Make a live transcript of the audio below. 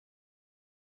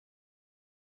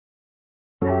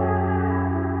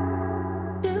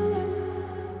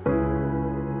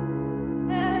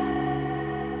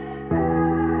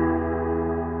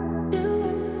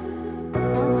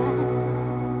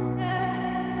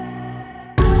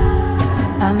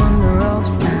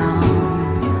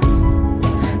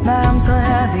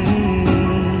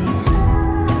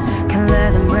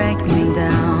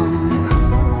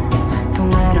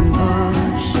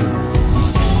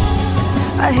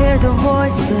hear the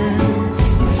voices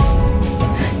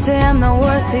say I'm not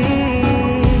worthy.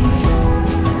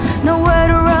 Nowhere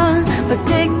to run but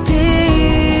dig deep.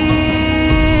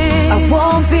 I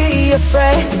won't be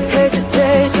afraid.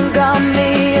 Hesitation got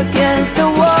me against the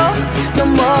wall. No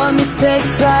more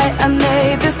mistakes like I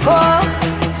made before,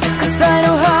 'cause I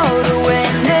know how to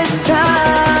win this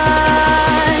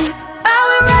time. I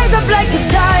will rise up like a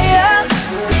giant,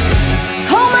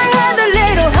 hold my head a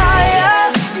little higher.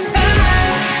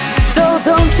 So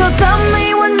don't you doubt me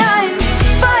when I'm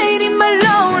fighting my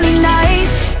lonely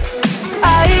nights.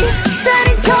 I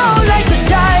standing tall like a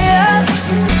giant,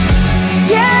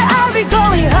 yeah, I'll be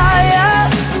going higher.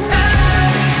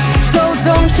 So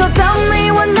don't you doubt me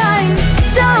when I'm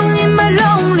down in my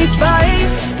lonely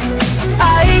fights.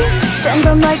 I stand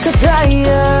up like a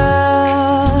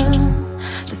giant.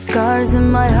 The scars in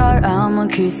my heart, I'ma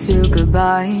kiss you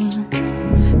goodbye.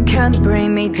 Can't bring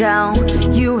me down,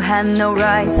 you had no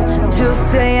rights to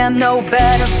say I'm no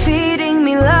better, feeding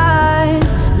me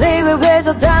lies. Leave it with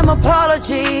your damn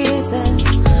apologies,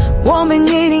 won't be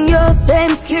needing your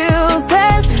same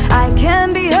excuses. I can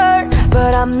be hurt,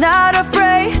 but I'm not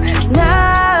afraid,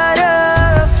 not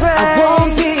afraid. I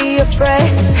won't be afraid.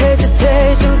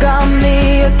 Hesitation got me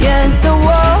against the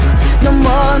wall. No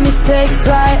more mistakes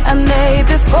like I made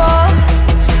before,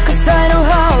 'cause I know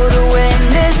how to win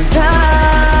this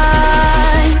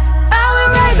time. I will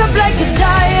rise up like a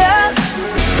giant,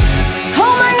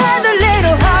 hold my head a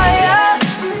little higher.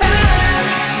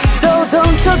 So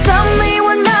don't you doubt me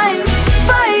when I'm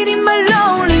fighting my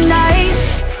lonely nights.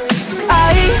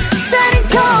 I standing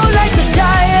tall like a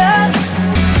giant,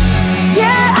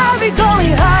 yeah, I'll be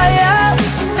going higher.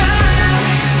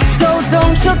 So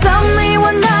don't you doubt me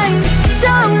when I'm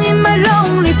down in my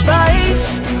lonely fights.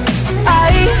 I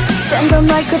stand up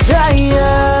like a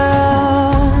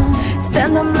giant,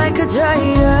 stand up like a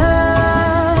giant.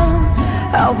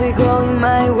 I'll be going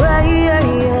my way, yeah,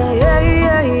 yeah, yeah,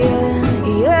 yeah,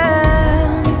 yeah.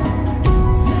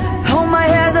 Hold my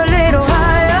head a little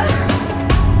higher,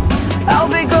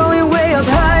 I'll be going way up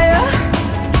higher.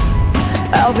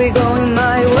 I'll be going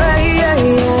my way, yeah,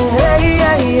 yeah,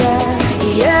 yeah, yeah,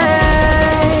 yeah.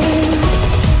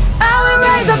 I will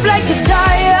rise up like a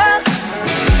giant,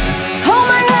 hold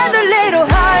my head a little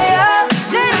higher,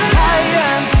 little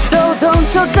higher. So don't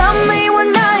you doubt me when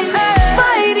I'm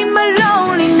fighting my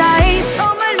lonely nights.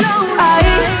 I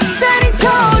standing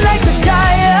tall like a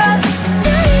giant,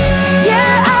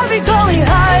 yeah, I'll be going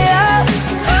higher.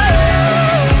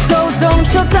 So don't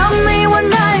you doubt me when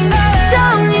I'm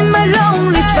down in my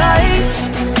lonely fights.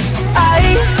 I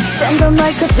stand up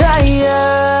like a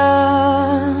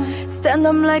giant, stand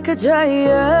up like a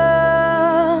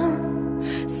giant.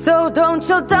 So don't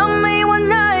you doubt me when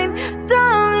I'm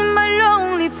down in my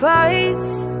lonely fights.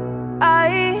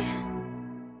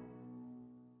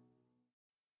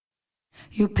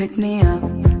 You pick me up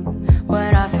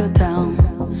when I feel down,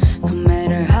 no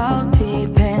matter how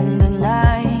deep in the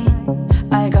night.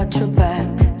 I got your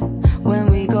back when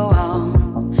we go out,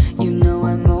 you know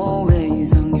I'm always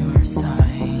on your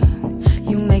side.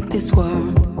 You make this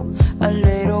world a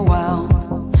little wild,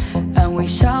 and we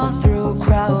shout through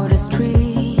crowded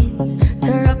streets.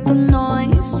 Tear up the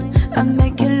noise and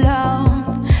make it loud,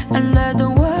 and let the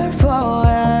world fall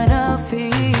at our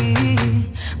feet.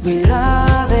 We love